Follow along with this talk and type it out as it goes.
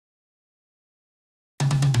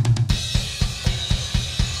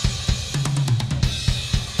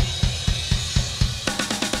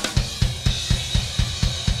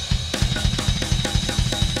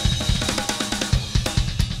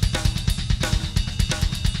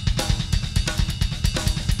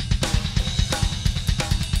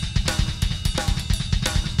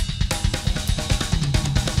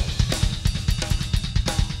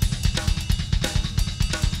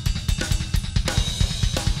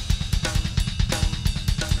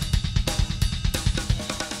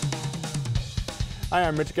Hi,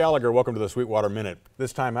 I'm Mitch Gallagher. Welcome to the Sweetwater Minute.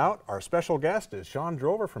 This time out, our special guest is Shawn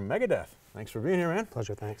Drover from Megadeth. Thanks for being here, man.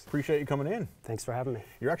 Pleasure, thanks. Appreciate you coming in. Thanks for having me.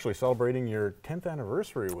 You're actually celebrating your 10th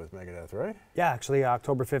anniversary with Megadeth, right? Yeah, actually,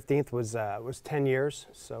 October 15th was 10 years,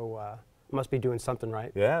 so must be doing something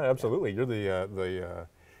right. Yeah, absolutely. You're the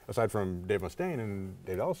aside from Dave Mustaine and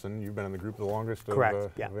Dave Ellison, you've been in the group the longest of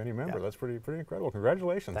any member. That's pretty incredible.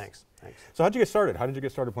 Congratulations. Thanks. So how'd you get started? How did you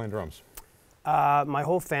get started playing drums? My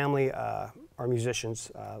whole family are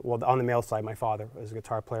musicians. Well, on the male side, my father was a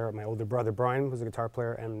guitar player. My older brother, Brian, was a guitar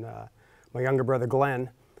player. And my younger brother,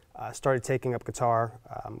 Glenn, started taking up guitar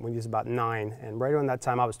when he was about 9. And right around that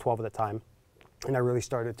time, I was 12 at the time. And I really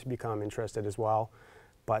started to become interested as well.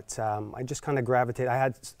 But I just kind of gravitated.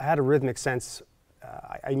 I had a rhythmic sense.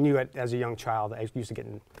 I knew it as a young child. I used to get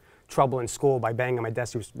in trouble in school by banging on my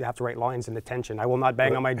desk. You have to write lines in attention. I will not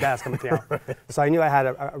bang on my desk. So I knew I had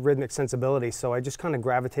a rhythmic sensibility. So I just kind of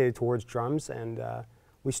gravitated towards drums, and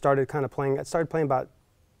we started kind of playing. I started playing about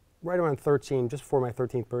right around 13, just before my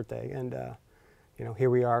 13th birthday, and you know, here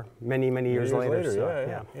we are, many years later.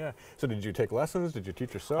 So, yeah. So did you take lessons? Did you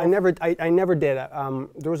teach yourself? I never did.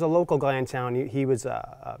 There was a local guy in town. He was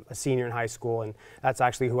a senior in high school, and that's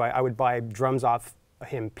actually who I would buy drums off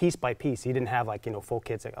him piece by piece. He didn't have, like, you know, full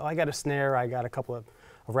kits. Like, oh, I got a snare, I got a couple of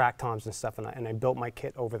rack toms and stuff, and I built my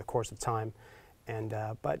kit over the course of time. And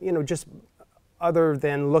but you know, just other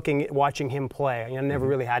than watching him play, I never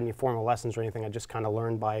really had any formal lessons or anything. I just kind of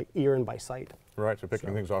learned by ear and by sight. Right. So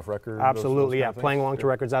picking things off record. Absolutely, yeah. Playing along to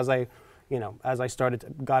records as I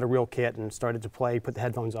got a real kit and started to play, put the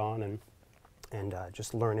headphones on, and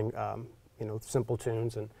just learning, you know, simple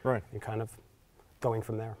tunes and kind of going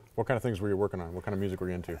from there. What kind of things were you working on? What kind of music were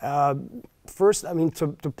you into? First, I mean, to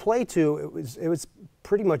play to, it was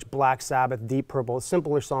pretty much Black Sabbath, Deep Purple,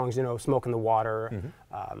 simpler songs, you know, Smoke in the Water,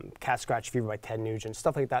 Cat Scratch Fever by Ted Nugent,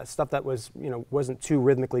 stuff like that. Stuff that was, you know, wasn't too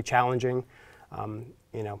rhythmically challenging.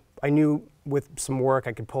 You know, I knew with some work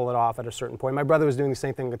I could pull it off at a certain point. My brother was doing the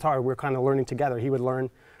same thing on guitar. We were kind of learning together. He would learn,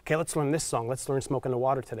 okay, let's learn this song. Let's learn Smoke in the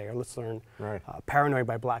Water today, or let's learn Paranoid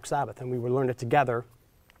by Black Sabbath, and we would learn it together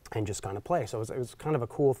and just kind of play. So it was kind of a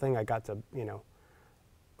cool thing. I got to, you know,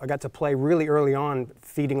 play really early on,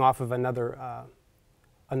 feeding off of another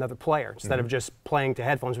player instead of just playing to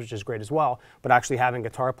headphones, which is great as well, but actually having a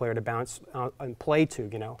guitar player to bounce and play to,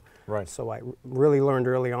 you know. Right. So I really learned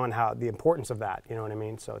early on the importance of that, you know what I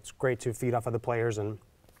mean? So it's great to feed off other players, and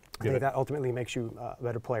I think that ultimately makes you a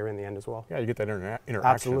better player in the end as well. Yeah, you get that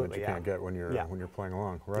interaction that you can't get when you're playing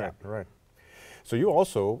along. Right. So you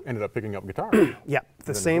also ended up picking up guitar. Yeah,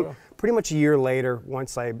 pretty much a year later,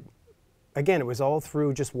 once again, it was all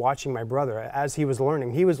through just watching my brother. As he was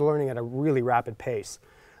learning at a really rapid pace.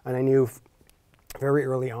 And I knew very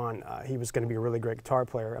early on he was going to be a really great guitar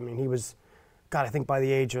player. I mean, he was, God, I think by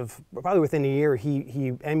the age of, probably within a year,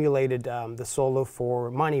 he emulated the solo for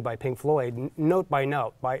Money by Pink Floyd, note by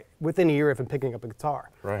note, within a year of him picking up a guitar.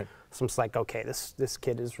 Right. So I'm just like, okay, this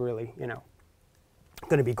kid is really, you know,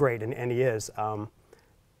 going to be great, and he is.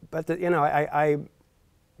 But you know, I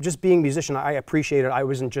just being a musician, I appreciated. I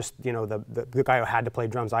wasn't just, you know, the guy who had to play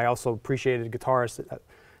drums. I also appreciated guitarists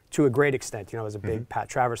to a great extent. You know, I was a big Pat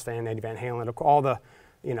Travers fan, Eddie Van Halen, all the,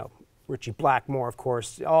 you know, Richie Blackmore, of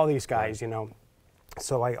course, all these guys. You know,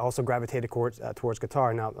 so I also gravitated towards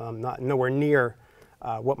guitar. Now I'm nowhere near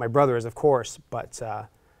what my brother is, of course, but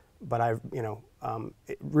I, you know,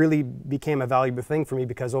 it really became a valuable thing for me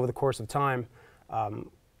because over the course of time.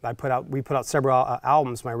 We put out several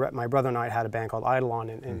albums. My brother and I had a band called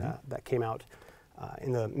Eidolon that came out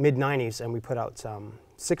in the mid-90s, and we put out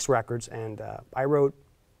 6 records, and I wrote,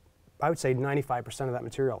 I would say, 95% of that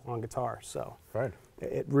material on guitar. So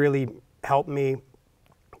it really helped me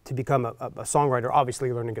to become a songwriter,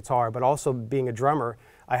 obviously learning guitar, but also being a drummer.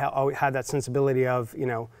 I always had that sensibility of, you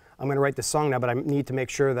know, I'm going to write this song now, but I need to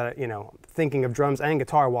make sure that, you know, thinking of drums and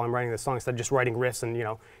guitar while I'm writing the song instead of just writing riffs and, you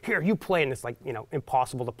know, here, you play, and it's like, you know,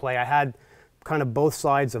 impossible to play. I had kind of both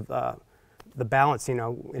sides of the balance, you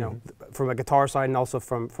know, from a guitar side and also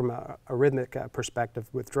from a rhythmic perspective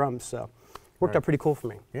with drums. So worked out pretty cool for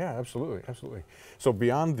me. Yeah, absolutely. So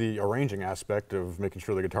beyond the arranging aspect of making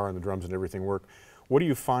sure the guitar and the drums and everything work, what do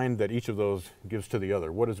you find that each of those gives to the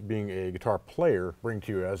other? What does being a guitar player bring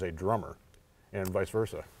to you as a drummer, and vice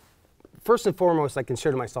versa? First and foremost, I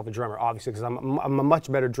consider myself a drummer, obviously, because I'm a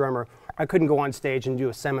much better drummer. I couldn't go on stage and do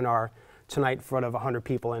a seminar tonight in front of 100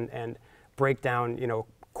 people and break down, you know,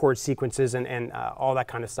 chord sequences and all that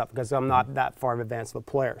kind of stuff, because I'm not that far of advanced of a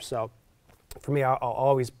player. So for me, I'll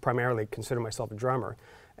always primarily consider myself a drummer,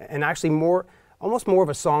 and actually almost more of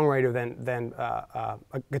a songwriter than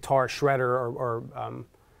a guitar shredder or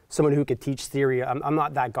someone who could teach theory. I'm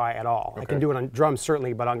not that guy at all. Okay. I can do it on drums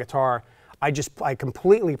certainly, but on guitar, I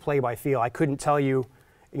completely play by feel. I couldn't tell you,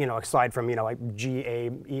 you know, aside from, you know, like G,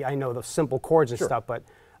 A, E, I know the simple chords and stuff, but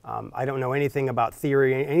I don't know anything about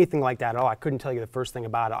theory, anything like that at all. I couldn't tell you the first thing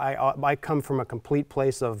about it. I come from a complete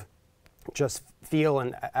place of just feel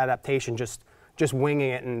and adaptation, just winging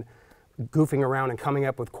it and goofing around and coming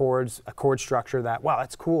up with chords, a chord structure that, wow,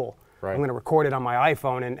 that's cool. Right. I'm going to record it on my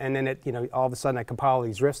iPhone, and then it, you know, all of a sudden I compile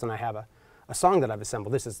these riffs and I have a song that I've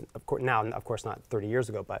assembled. This is of course not 30 years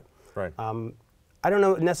ago, but right. I don't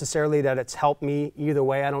know necessarily that it's helped me either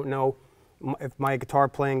way. I don't know if my guitar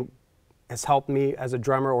playing has helped me as a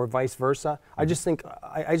drummer or vice versa. I just think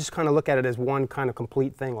I just kind of look at it as one kind of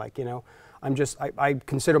complete thing. Like, you know, I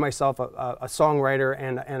consider myself a songwriter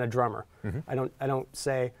and a drummer. I don't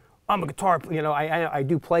say I'm a guitar. You know, I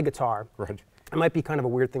do play guitar. Right. It might be kind of a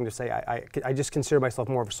weird thing to say. I just consider myself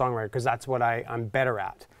more of a songwriter because that's what I'm better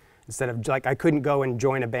at. Instead of, like, I couldn't go and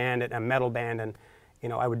join a metal band, and, you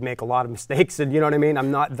know, I would make a lot of mistakes, and you know what I mean? I'm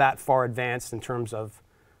not that far advanced in terms of,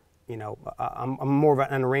 you know, I'm more of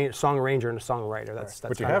a song arranger and a songwriter. That's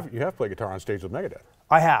but you have played guitar on stage with Megadeth.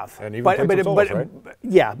 I have. And even played some solos, right?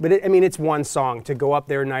 Yeah, but I mean, it's one song to go up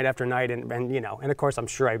there night after night, and you know, and of course, I'm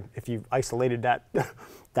sure if you isolated that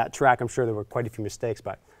that track, I'm sure there were quite a few mistakes,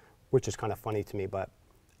 but which is kind of funny to me. But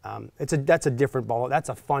that's a different ball. That's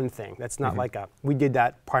a fun thing. That's not like we did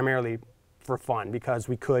that primarily for fun because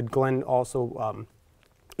we could. Glenn also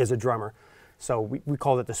is a drummer. So we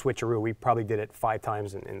called it the switcheroo. We probably did it 5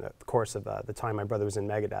 times in the course of the time my brother was in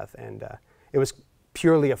Megadeth. And it was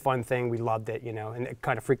purely a fun thing. We loved it, you know, and it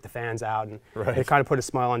kind of freaked the fans out. And it kind of put a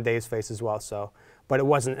smile on Dave's face as well. So, but it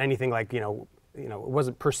wasn't anything like, you know, it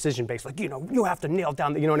wasn't precision based. Like, you know, you have to nail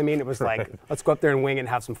down you know what I mean? It was like, let's go up there and wing it and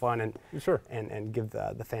have some fun and and give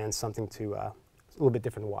the fans something to a little bit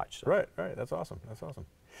different to watch. So. Right. That's awesome. That's awesome.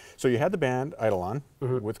 So you had the band Eidolon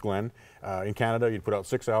with Glenn. In Canada, you'd put out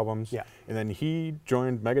 6 albums. Yeah. And then he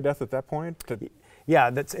joined Megadeth at that point? Yeah,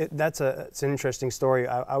 it's an interesting story.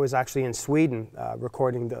 I was actually in Sweden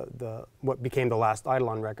recording what became the last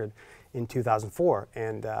Eidolon record in 2004.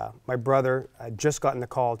 And my brother had just gotten the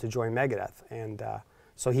call to join Megadeth. And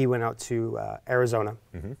so he went out to Arizona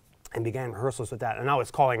and began rehearsals with that. And I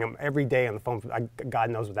was calling him every day on the phone. God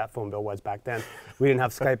knows what that phone bill was back then. We didn't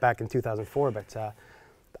have Skype back in 2004, but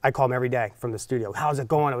I called him every day from the studio. How's it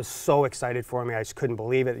going? I was so excited for me. I just couldn't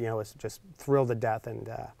believe it. You know, I was just thrilled to death. And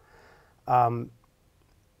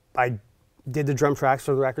I did the drum tracks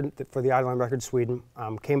for the record, for the Eidolon record, Sweden.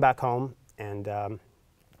 Came back home, and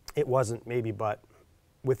it wasn't maybe but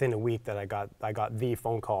within a week that I got the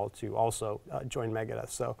phone call to also join Megadeth.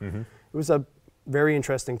 So it was a very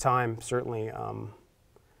interesting time. Certainly,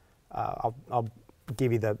 I'll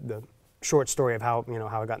give you the short story of how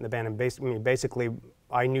I got in the band. And basically,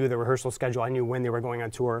 I knew the rehearsal schedule. I knew when they were going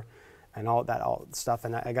on tour, and all that stuff.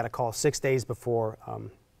 And I got a call 6 days before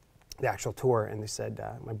the actual tour, and they said,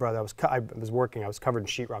 my brother, I was working. I was covered in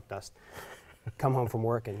sheetrock dust. Come home from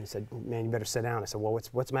work, and he said, "Man, you better sit down." I said, "Well,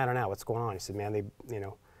 what's the matter now? What's going on?" He said, "Man, they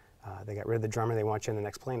got rid of the drummer. They want you in the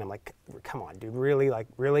next plane." I'm like, "Come on, dude, really? Like,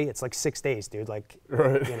 really? It's like 6 days, dude. Like,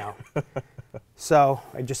 you know." So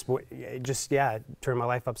I just turned my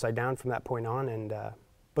life upside down from that point on. And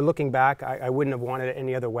but looking back, I wouldn't have wanted it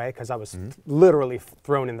any other way because I was literally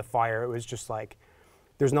thrown in the fire. It was just like,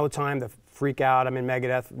 there's no time to freak out. I'm in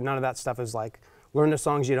Megadeth. None of that stuff is like, learn the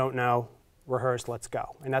songs you don't know, rehearse, let's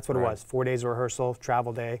go. And that's what it was. 4 days of rehearsal,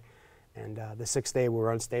 travel day, and the 6th day we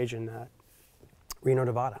were on stage in Reno,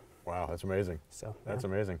 Nevada. Wow, that's amazing. So that's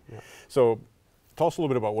amazing. Yeah. So tell us a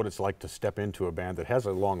little bit about what it's like to step into a band that has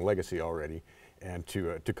a long legacy already, and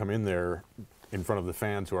to come in there in front of the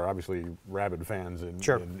fans who are obviously rabid fans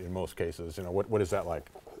in most cases. You know, what is that like?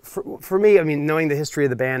 For me, I mean, knowing the history of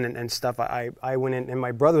the band and stuff, I went in, and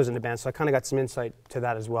my brother was in the band, so I kind of got some insight to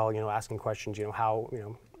that as well. You know, asking questions. You know, how, you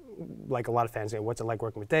know, like a lot of fans, you know, what's it like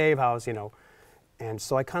working with Dave? How's, you know, and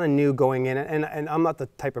so I kind of knew going in, and I'm not the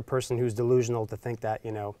type of person who's delusional to think that,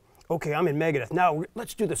 you know, okay, I'm in Megadeth now.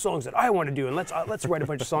 Let's do the songs that I want to do, and let's write a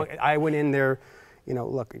bunch of songs. I went in there, you know,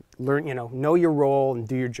 look, learn, you know your role and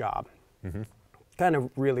do your job. Kind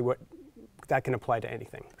of really what that can apply to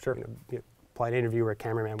anything. Sure. You know, apply to interviewer,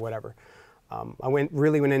 cameraman, whatever. I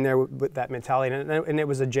really went in there with that mentality, and it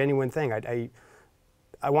was a genuine thing.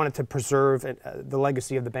 I wanted to preserve the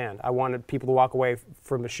legacy of the band. I wanted people to walk away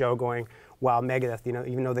from the show going, "Wow, Megadeth! You know,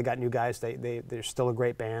 even though they got new guys, they're still a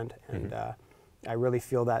great band." And I really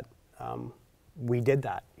feel that we did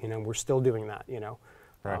that. You know, we're still doing that. You know,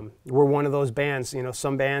 we're one of those bands. You know,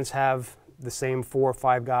 some bands have the same 4 or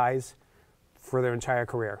 5 guys for their entire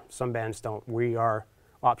career. Some bands don't. We are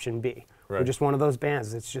option B. Right. We're just one of those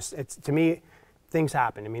bands. It's to me, things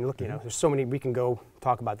happen. I mean, look, you know, there's so many, we can go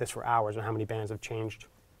talk about this for hours on how many bands have changed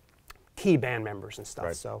key band members and stuff.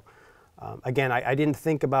 Right. So again, I didn't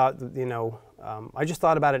think about, you know, I just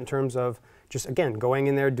thought about it in terms of just, again, going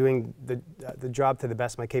in there, doing the job to the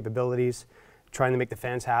best of my capabilities, trying to make the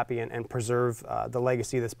fans happy and preserve the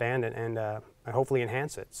legacy of this band and hopefully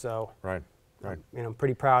enhance it. So, right. You know, I'm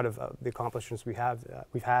pretty proud of the accomplishments we've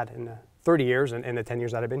had in 30 years and the 10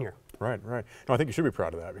 years that I've been here. Right. No, I think you should be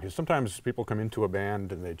proud of that, because sometimes people come into a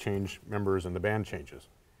band and they change members and the band changes.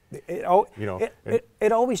 It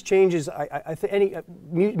always changes. I think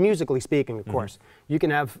musically speaking, of course, you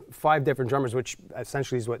can have 5 different drummers, which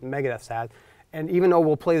essentially is what Megadeth's had. And even though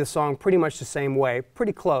we'll play the song pretty much the same way,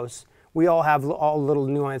 pretty close, we all have all little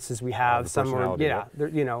nuances we have. Some are,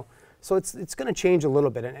 you know. So it's going to change a little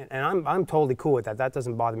bit, and I'm totally cool with that. That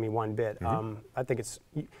doesn't bother me one bit. I think it's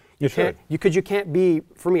you can't be,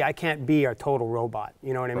 for me, I can't be a total robot.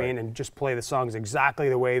 You know what I mean? And just play the songs exactly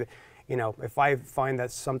the way. You know, if I find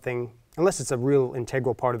that something, unless it's a real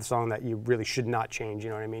integral part of the song that you really should not change, you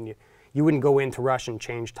know what I mean? You wouldn't go into Rush and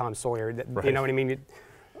change Tom Sawyer. You know what I mean?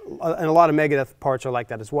 And a lot of Megadeth parts are like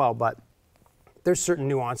that as well, but there's certain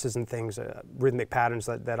nuances and things, rhythmic patterns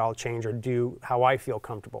that I'll change or do how I feel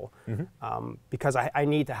comfortable. Because I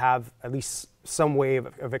need to have at least some way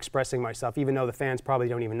of expressing myself, even though the fans probably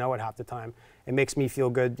don't even know it half the time. It makes me feel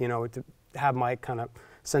good, you know, to have my kind of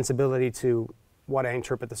sensibility to what I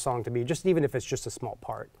interpret the song to be, just even if it's just a small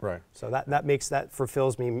part. Right. So that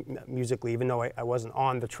fulfills me musically, even though I wasn't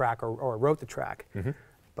on the track or wrote the track.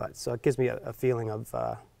 But so it gives me a feeling of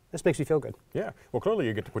this makes me feel good. Yeah. Well, clearly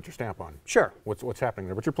you get to put your stamp on. Sure. What's happening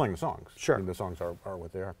there, but you're playing the songs. Sure. I mean, the songs are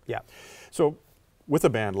what they are. Yeah. So, with a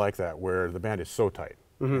band like that, where the band is so tight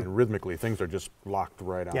and rhythmically things are just locked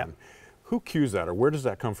right on. Yeah. Who cues that, or where does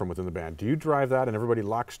that come from within the band? Do you drive that, and everybody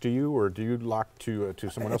locks to you, or do you lock to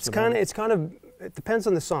someone else? It depends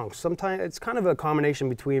on the song. Sometimes it's kind of a combination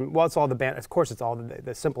between. Well, it's all the band. Of course, it's all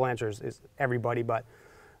the simple answer is everybody, but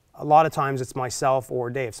a lot of times it's myself or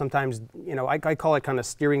Dave. Sometimes, you know, I call it kind of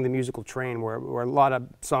steering the musical train, where a lot of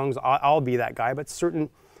songs I'll be that guy, but certain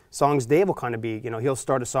songs Dave will kind of be. You know, he'll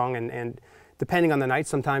start a song and depending on the night,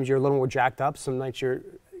 sometimes you're a little more jacked up. Some nights you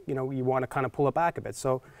want to kind of pull it back a bit.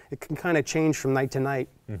 So it can kind of change from night to night,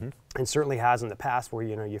 and certainly has in the past, where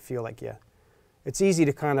you feel like it's easy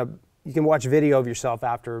to kind of, you can watch video of yourself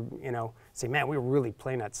after, say, man, we were really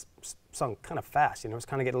playing that song kind of fast. It's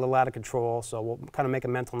kind of getting a little out of control. So we'll kind of make a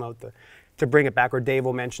mental note to bring it back, or Dave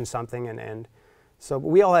will mention something, and so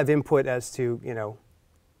we all have input as to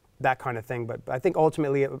that kind of thing. But I think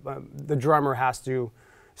ultimately the drummer has to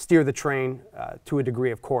steer the train to a degree,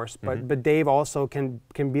 of course, but Dave also can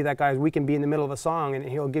be that guy. We can be in the middle of a song and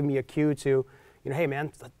he'll give me a cue to, hey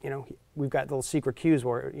man, we've got little secret cues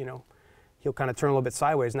where he'll kind of turn a little bit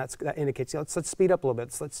sideways, and that indicates let's speed up a little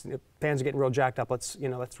bit. Fans are getting real jacked up. Let's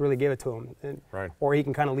really give it to him. And, right. Or he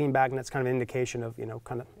can kind of lean back, and that's kind of an indication of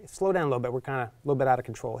kind of slow down a little bit. We're kind of a little bit out of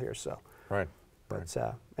control here. So right. But,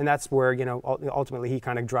 and that's where, ultimately he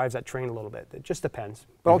kind of drives that train a little bit. It just depends.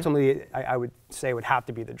 But ultimately, I would say it would have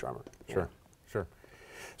to be the drummer. Sure.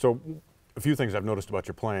 So a few things I've noticed about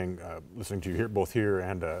your playing, listening to you both here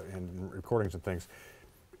and recordings and things.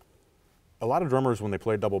 A lot of drummers, when they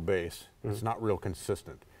play double bass, it's not real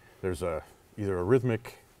consistent. There's either a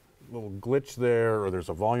rhythmic little glitch there, or there's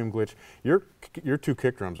a volume glitch. Your 2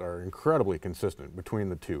 kick drums are incredibly consistent between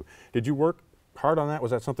the two. Did you work hard on that?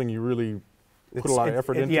 Was that something you really put a lot of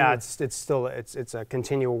effort into? Yeah, it's still a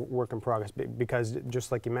continual work in progress, because just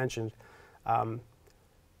like you mentioned, I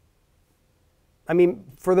mean,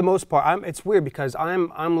 for the most part, it's weird because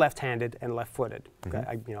I'm left-handed and left-footed. Okay?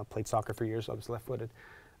 I played soccer for years, so I was left-footed.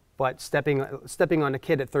 But stepping on a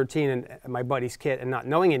kit at 13 and my buddy's kit and not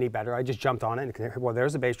knowing any better, I just jumped on it and, well,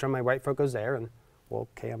 there's a bass drum, my right foot goes there, and well,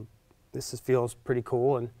 okay, this feels pretty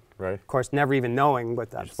cool, and right. Of course, never even knowing,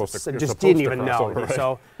 but that's just didn't even know.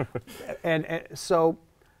 Over, right? So,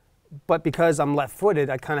 but because I'm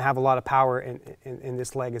left-footed, I kind of have a lot of power in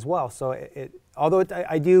this leg as well. So although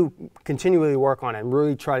I do continually work on it and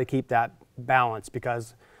really try to keep that balance,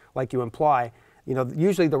 because, like you imply,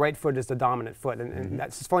 usually the right foot is the dominant foot, and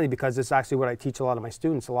that's funny because it's actually what I teach a lot of my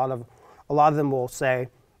students. A lot of them will say,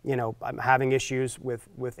 I'm having issues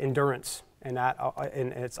with endurance. And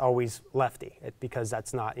it's always lefty, because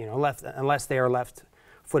that's not, unless they are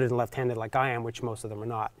left-footed and left-handed like I am, which most of them are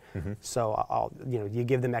not. So you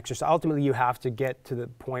give them exercise. Ultimately, you have to get to the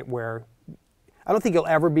point where I don't think you'll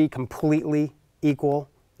ever be completely equal.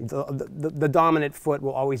 The dominant foot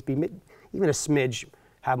will always be even a smidge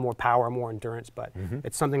have more power, more endurance. But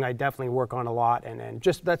it's something I definitely work on a lot, and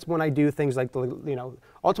just that's when I do things like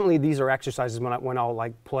ultimately these are exercises when I'll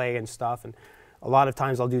like play and stuff, and a lot of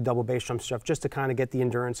times I'll do double bass drum stuff just to kind of get the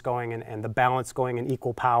endurance going and the balance going and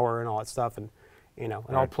equal power and all that stuff, and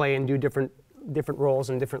I'll play and do different roles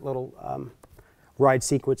and different little ride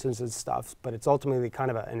sequences and stuff. But it's ultimately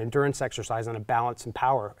kind of an endurance exercise and a balance and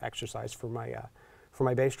power exercise for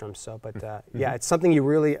my bass drums. So, but yeah, it's something you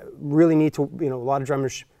really need to, a lot of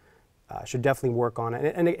drummers should definitely work on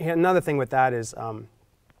it. And another thing with that is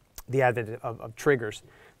the advent of triggers.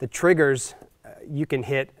 The triggers you can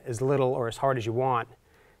hit as little or as hard as you want,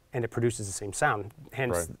 and it produces the same sound.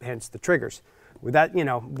 Hence the triggers. With that,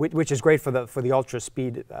 which is great for the ultra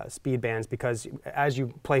speed bands, because as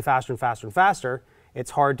you play faster and faster and faster, it's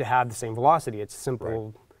hard to have the same velocity. It's simple.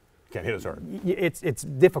 Right. Can't hit as hard. It's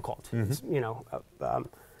difficult. It's,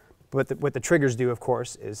 what the triggers do, of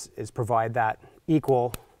course, is provide that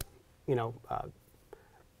equal,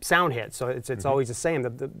 sound hit. So it's always the same.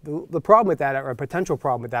 The problem with that, or a potential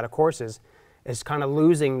problem with that, of course, is kind of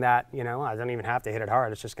losing that. I don't even have to hit it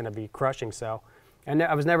hard. It's just going to be crushing. So. And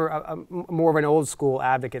I was never more of an old school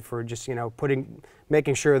advocate for just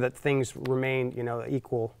making sure that things remain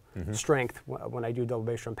equal strength when I do double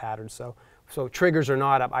bass drum patterns. So triggers or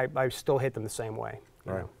not, I still hit them the same way.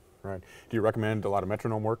 Right. Do you recommend a lot of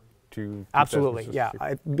metronome work to? Absolutely, yeah.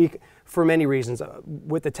 For many reasons,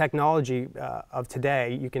 with the technology of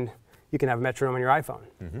today, you can have a metronome on your iPhone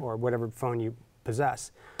or whatever phone you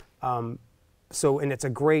possess. And it's a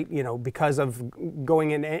great, because of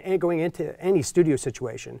going into any studio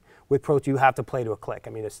situation with Pro 2, you have to play to a click. I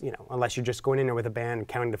mean, it's, unless you're just going in there with a band and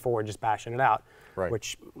counting to 4 and just bashing it out,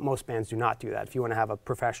 which most bands do not do that. If you want to have a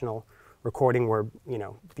professional recording where,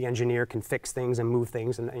 the engineer can fix things and move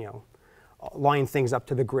things and, line things up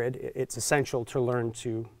to the grid, it's essential to learn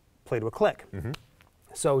to play to a click.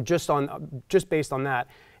 So just based on that,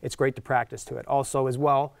 it's great to practice to it. Also, as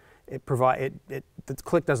well, the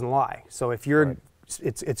click doesn't lie. So if you're,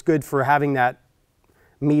 it's good for having that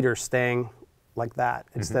meter staying like that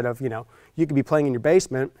instead of, you could be playing in your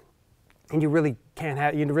basement and you really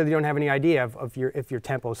don't have any idea if your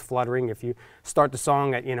tempo is fluttering. If you start the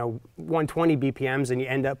song at 120 BPMs and you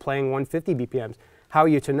end up playing 150 BPMs, how are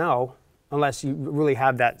you to know unless you really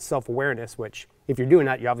have that self-awareness? Which, if you're doing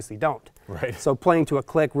that, you obviously don't. Right. So playing to a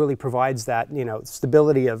click really provides that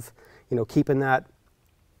stability of keeping that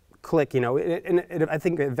click, and I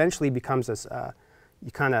think it eventually becomes this,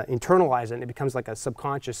 you kind of internalize it and it becomes like a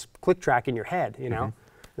subconscious click track in your head,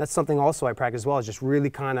 That's something also I practice as well, is just really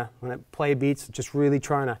kind of, when I play beats, just really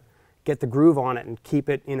trying to get the groove on it and keep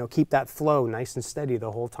it, keep that flow nice and steady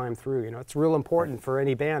the whole time through. It's real important for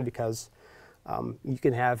any band, because you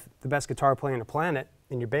can have the best guitar player on the planet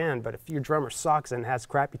in your band, but if your drummer sucks and has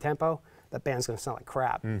crappy tempo, that band's going to sound like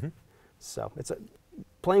crap. So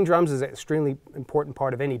playing drums is an extremely important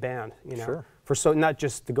part of any band, for not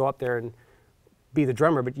just to go up there and be the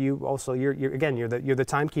drummer, but you also you're the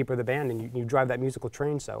timekeeper of the band, and you drive that musical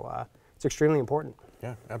train. So it's extremely important.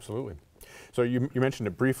 Yeah, absolutely. So you mentioned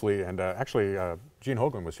it briefly, and actually Gene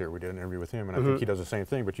Hoglan was here. We did an interview with him, and I think he does the same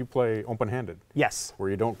thing. But you play open-handed. Yes. Where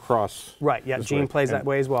you don't cross. Right. Yeah. Gene plays that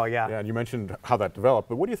way as well. Yeah. Yeah. And you mentioned how that developed,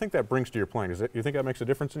 but what do you think that brings to your playing? You think that makes a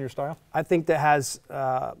difference in your style? I think that has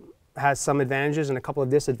some advantages and a couple of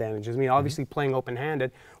disadvantages. I mean, obviously playing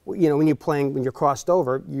open-handed, when you're crossed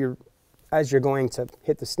over, as you're going to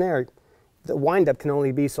hit the snare, the wind-up can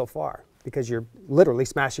only be so far, because you're literally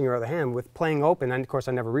smashing your other hand. With playing open, and of course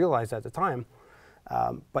I never realized at the time,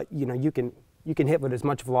 but you can hit with as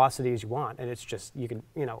much velocity as you want, and it's just,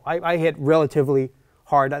 I hit relatively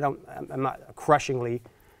hard. I'm not crushingly,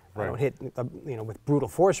 I don't hit with brutal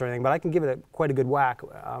force or anything, but I can give it quite a good whack,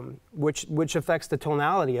 which affects the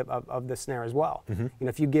tonality of the snare as well.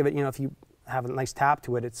 If you give it, if you have a nice tap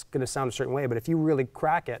to it, it's going to sound a certain way. But if you really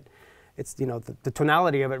crack it, it's the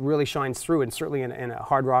tonality of it really shines through, and certainly in a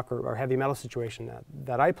hard rock or heavy metal situation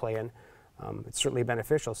that I play in, it's certainly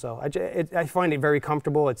beneficial. So I find it very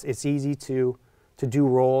comfortable. It's easy to do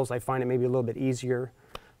rolls. I find it maybe a little bit easier,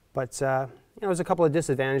 but there's a couple of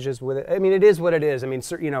disadvantages with it. I mean, it is what it is. I mean,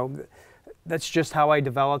 that's just how I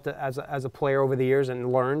developed as a player over the years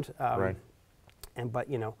and learned. But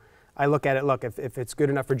I look at it. Look, if it's good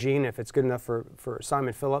enough for Gene, if it's good enough for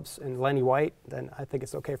Simon Phillips and Lenny White, then I think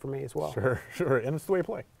it's okay for me as well. Sure, and it's the way you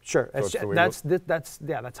play. Sure, that's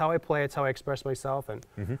how I play. It's how I express myself, and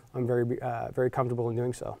I'm very comfortable in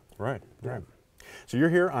doing so. Right. So you're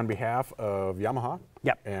here on behalf of Yamaha.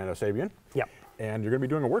 And Sabian. And you're going to be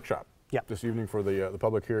doing a workshop. This evening for the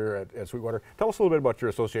public here at Sweetwater. Tell us a little bit about your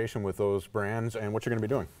association with those brands and what you're going to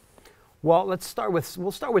be doing. Well, we'll start with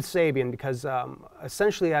Sabian because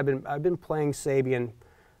essentially I've been playing Sabian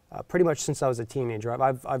pretty much since I was a teenager.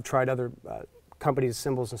 I've tried other companies'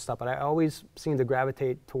 cymbals and stuff, but I always seem to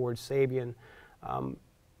gravitate towards Sabian.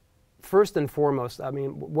 First and foremost, I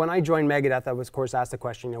mean, when I joined Megadeth, I was of course asked the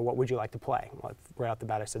question, what would you like to play? Well, right off the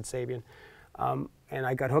bat, I said Sabian, and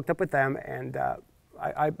I got hooked up with them, and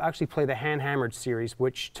I actually play the hand-hammered series,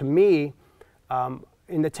 which to me,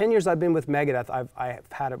 in the 10 years I've been with Megadeth,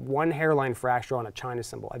 I've had one hairline fracture on a China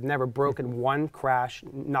cymbal. I've never broken one crash,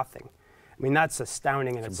 nothing. I mean, that's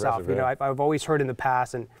astounding in itself. You know, I've always heard in the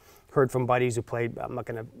past and heard from buddies who played, I'm not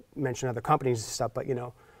going to mention other companies and stuff, but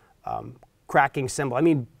cracking cymbal. I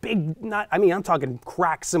mean, I'm talking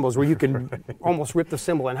cracked cymbals where you can almost rip the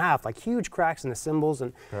cymbal in half, like huge cracks in the cymbals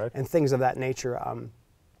and things of that nature.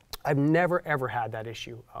 I've never ever had that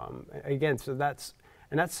issue. Again, so that's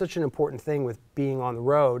such an important thing with being on the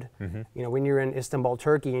road. You know, when you're in Istanbul,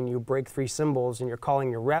 Turkey, and you break 3 cymbals and you're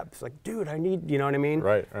calling your reps, like, dude, I need, you know what I mean?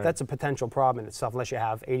 Right. That's a potential problem in itself, unless you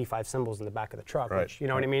have 85 cymbals in the back of the truck, which, you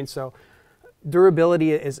know what I mean? So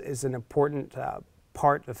durability is an important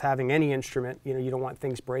part of having any instrument. You know, you don't want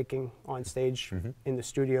things breaking on stage, in the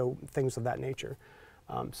studio, things of that nature.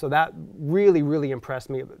 So that really, really impressed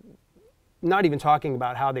me. Not even talking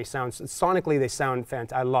about how they sound. Sonically, they sound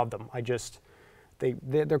fantastic. I love them.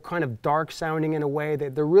 They're kind of dark sounding in a way.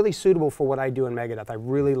 They're really suitable for what I do in Megadeth. I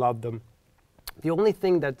really love them. The only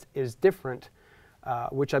thing that is different,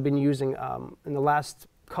 which I've been using in the last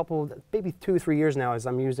maybe 2 or 3 years now, is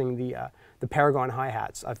I'm using the Paragon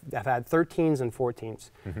hi-hats. I've had 13s and 14s,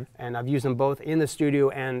 and I've used them both in the studio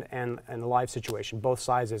and the live situation, both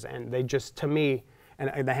sizes, and they just, to me,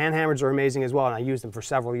 and the hand hammers are amazing as well, and I used them for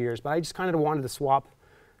several years, but I just kind of wanted to swap,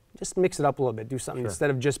 just mix it up a little bit, do something instead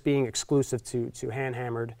of just being exclusive to hand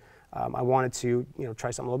hammered. I wanted to, try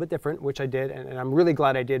something a little bit different, which I did, and I'm really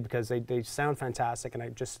glad I did because they sound fantastic, and they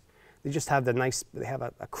just have they have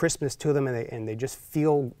a crispness to them, and they just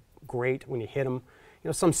feel great when you hit them. You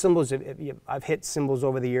know, some cymbals, I've hit cymbals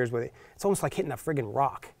over the years where it's almost like hitting a friggin'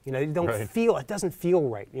 rock. You know, you don't feel, it doesn't feel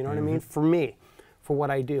right. You know what I mean? For me, for what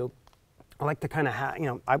I do, I like to kind of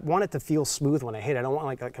I want it to feel smooth when I hit it. I don't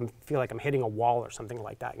want I feel like I'm hitting a wall or something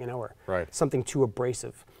like that, or something too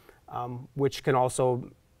abrasive, which can also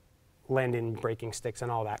lend in breaking sticks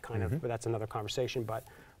and all that kind of, but that's another conversation. But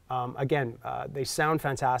again, they sound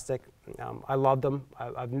fantastic. I love them.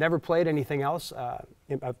 I've never played anything else.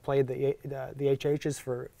 I've played the HHs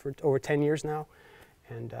for over 10 years now,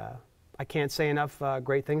 and I can't say enough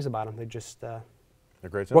great things about them. They're just they're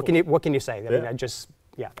great cymbals. What can you say? I mean, I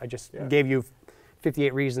just gave you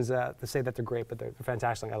 58 reasons to say that they're great, but they're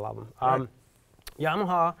fantastic. I love them.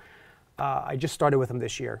 Yamaha, I just started with them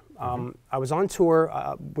this year. I was on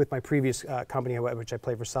tour with my previous company, which I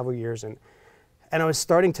played for several years, and I was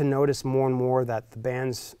starting to notice more and more that the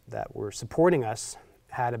bands that were supporting us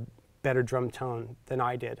had a better drum tone than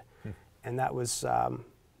I did, and that was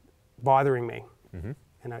bothering me.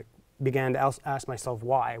 And I began to ask myself,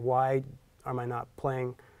 why? Why am I not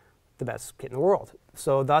playing the best kit in the world?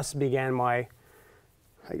 So thus began I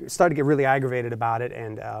started to get really aggravated about it,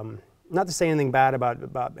 and not to say anything bad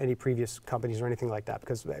about any previous companies or anything like that,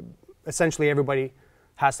 because essentially everybody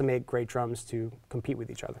has to make great drums to compete with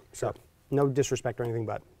each other. So no disrespect or anything,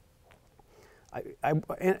 but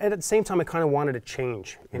and at the same time I kind of wanted to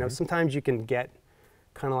change. You know, sometimes you can get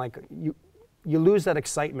kind of like you lose that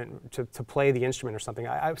excitement to play the instrument or something.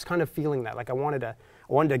 I was kind of feeling that, like I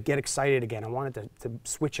wanted to get excited again. I wanted to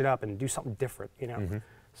switch it up and do something different,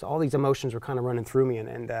 So all these emotions were kind of running through me,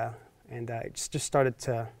 and I just started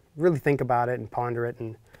to really think about it and ponder it,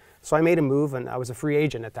 and so I made a move, and I was a free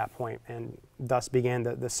agent at that point, and thus began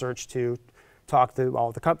the search to talk to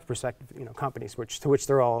all the prospective companies, to which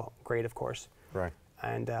they're all great, of course. Right.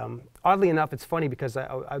 And oddly enough, it's funny because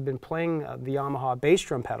I've been playing the Yamaha bass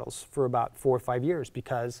drum pedals for about 4 or 5 years,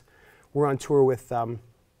 because we're on tour with a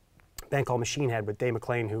band called Machine Head with Dave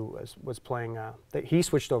McLean, who was playing, he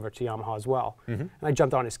switched over to Yamaha as well. And I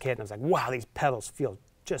jumped on his kit and I was like, wow, these pedals feel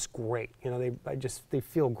just great. They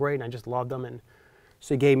feel great, and I just love them. And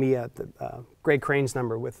so he gave me Greg Crane's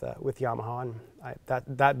number with Yamaha, and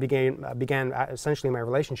that began essentially my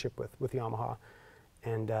relationship with Yamaha.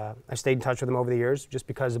 And I stayed in touch with him over the years, just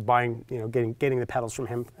because of buying, getting the pedals from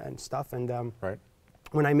him and stuff. And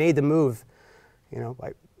when I made the move,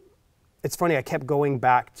 it's funny, I kept going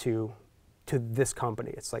back to this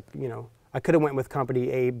company. It's like, I could have went with company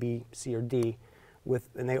A, B, C, or D,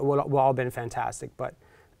 and they would all been fantastic.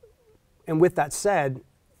 And with that said,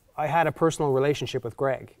 I had a personal relationship with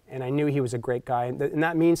Greg, and I knew he was a great guy, and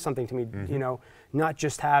that means something to me. Not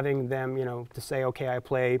just having them, to say, okay, I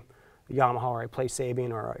play, Yamaha, or I play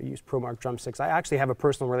Sabian, or I use ProMark drumsticks. I actually have a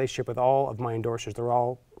personal relationship with all of my endorsers. They're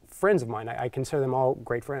all friends of mine. I consider them all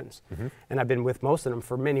great friends. And I've been with most of them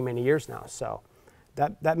for many, many years now. So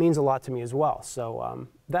that means a lot to me as well. So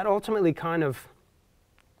that ultimately kind of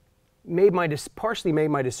partially made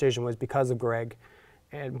my decision was because of Greg.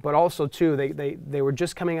 But also too, they were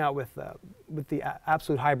just coming out with the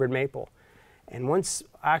Absolute Hybrid Maple. And once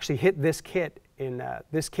I actually hit this kit,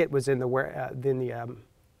 this kit was in the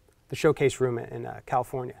showcase room in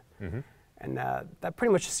California. And that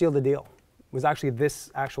pretty much sealed the deal. It was actually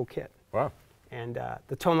this actual kit. Wow. And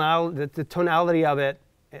the tonality of it,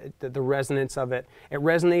 the resonance of it, it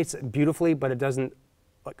resonates beautifully, but it doesn't,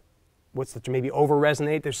 like, maybe over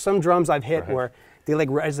resonate. There's some drums I've hit where they like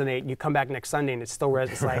resonate, and you come back next Sunday and it still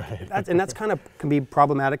resonates. Like, that's kind of can be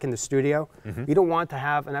problematic in the studio. You don't want to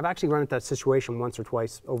have, and I've actually run into that situation once or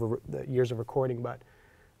twice over the years of recording, but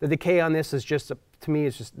the decay on this is just, to me,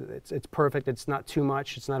 it's perfect. It's not too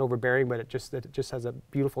much. It's not overbearing, but it just has a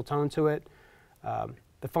beautiful tone to it.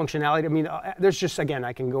 The functionality, I mean, there's just, again,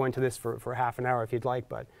 I can go into this for half an hour if you'd like,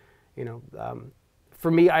 but, you know,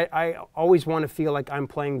 for me, I always want to feel like I'm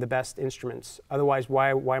playing the best instruments. Otherwise,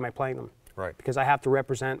 why am I playing them? Right. Because I have to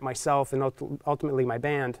represent myself and ultimately my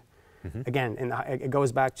band. Again, and it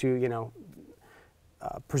goes back to, you know,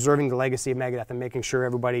 preserving the legacy of Megadeth and making sure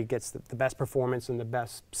everybody gets the best performance and the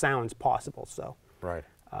best sounds possible. So, right.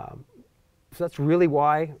 So that's really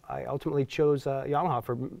why I ultimately chose Yamaha.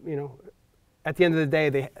 For, you know, at the end of the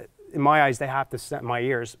day, in my eyes, they have to set my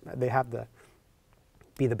ears. They have to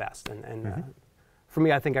be the best. And for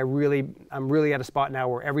me, I think I'm really at a spot now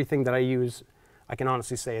where everything that I use, I can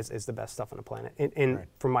honestly say is the best stuff on the planet,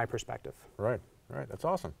 from my perspective. Right. Right, that's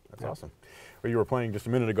awesome. That's awesome. Well, you were playing just a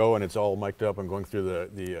minute ago, and it's all mic'd up and going through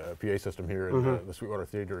the PA system here in the Sweetwater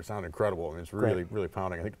Theater. It sounded incredible. I mean, it's really, really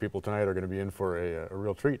pounding. I think people tonight are going to be in for a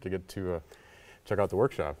real treat to get to check out the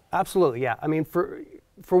workshop. Absolutely, yeah. I mean, for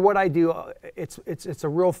what I do, it's a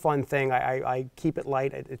real fun thing. I keep it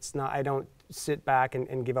light. It's not. I don't sit back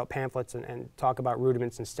and give out pamphlets and talk about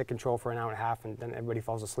rudiments and stick control for an hour and a half, and then everybody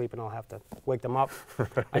falls asleep, and I'll have to wake them up.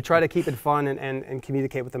 Right. I try to keep it fun and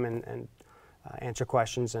communicate with them and answer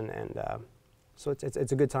questions, and so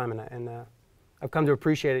it's a good time, and I've come to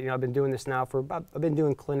appreciate it. You know, I've been doing this now I've been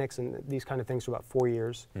doing clinics and these kind of things for about 4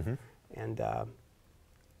 years, and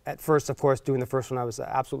at first, of course, doing the first one, I was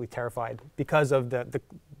absolutely terrified because of the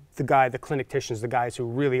clinicians, the guys who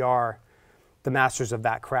really are the masters of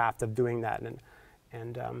that craft of doing that,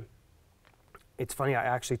 and it's funny. I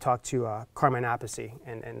actually talked to Carmine Appice,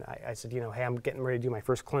 and I said, you know, hey, I'm getting ready to do my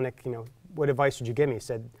first clinic. You know, what advice would you give me? He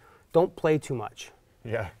said, don't play too much.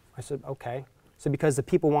 Yeah. I said, okay. So because the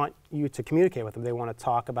people want you to communicate with them, they want to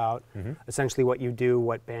talk about essentially what you do,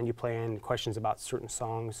 what band you play in, questions about certain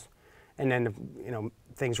songs, and then, you know,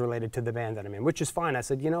 things related to the band that I'm in, which is fine. I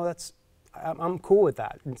said, you know, I'm cool with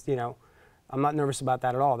that. It's, you know, I'm not nervous about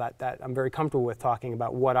that at all. That I'm very comfortable with talking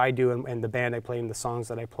about what I do and the band I play and the songs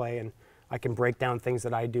that I play, and I can break down things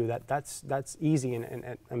that I do. That's easy,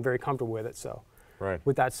 and I'm very comfortable with it. So,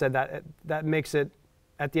 with that said, that makes it,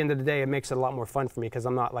 at the end of the day, it makes it a lot more fun for me because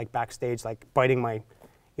I'm not like backstage, like biting my, you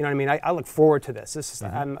know what I mean? I look forward to this. This is,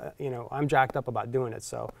 I'm jacked up about doing it.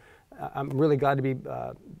 So I'm really glad to be,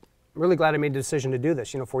 really glad I made the decision to do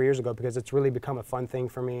this, you know, 4 years ago, because it's really become a fun thing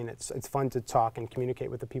for me, and it's fun to talk and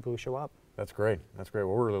communicate with the people who show up. That's great. That's great.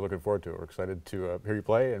 Well, we're really looking forward to it. We're excited to hear you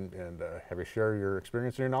play and have you share your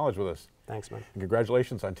experience and your knowledge with us. Thanks, man. And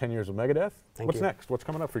congratulations on 10 years of Megadeth. Thank you. What's next? What's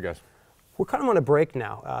coming up for you guys? We're kind of on a break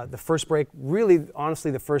now. The first break, really, honestly,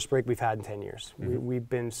 the first break we've had in 10 years. We've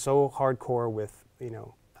been so hardcore with, you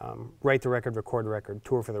know, write the record, record the record,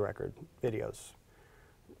 tour for the record, videos,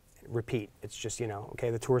 repeat. It's just, you know, okay,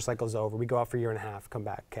 the tour cycle's over. We go out for a year and a half, come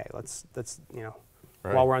back. Okay, let's you know,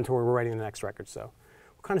 while we're on tour, we're writing the next record. So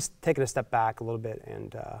we're kind of taking a step back a little bit,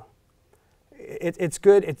 and it's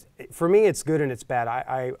good. For me, it's good and it's bad.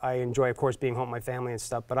 I enjoy, of course, being home with my family and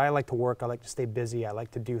stuff, but I like to work. I like to stay busy. I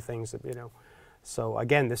like to do things that, you know. So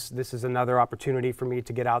again, this is another opportunity for me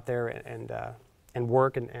to get out there and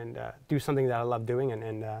work and do something that I love doing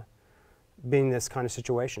and being in this kind of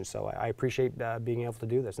situation. So I appreciate being able to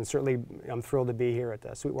do this, and certainly I'm thrilled to be here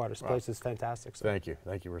at Sweetwater. This place is fantastic. So. Thank you.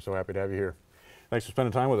 Thank you. We're so happy to have you here. Thanks for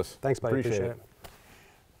spending time with us. Thanks, buddy. Appreciate it.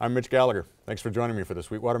 I'm Mitch Gallagher. Thanks for joining me for the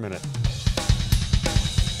Sweetwater Minute.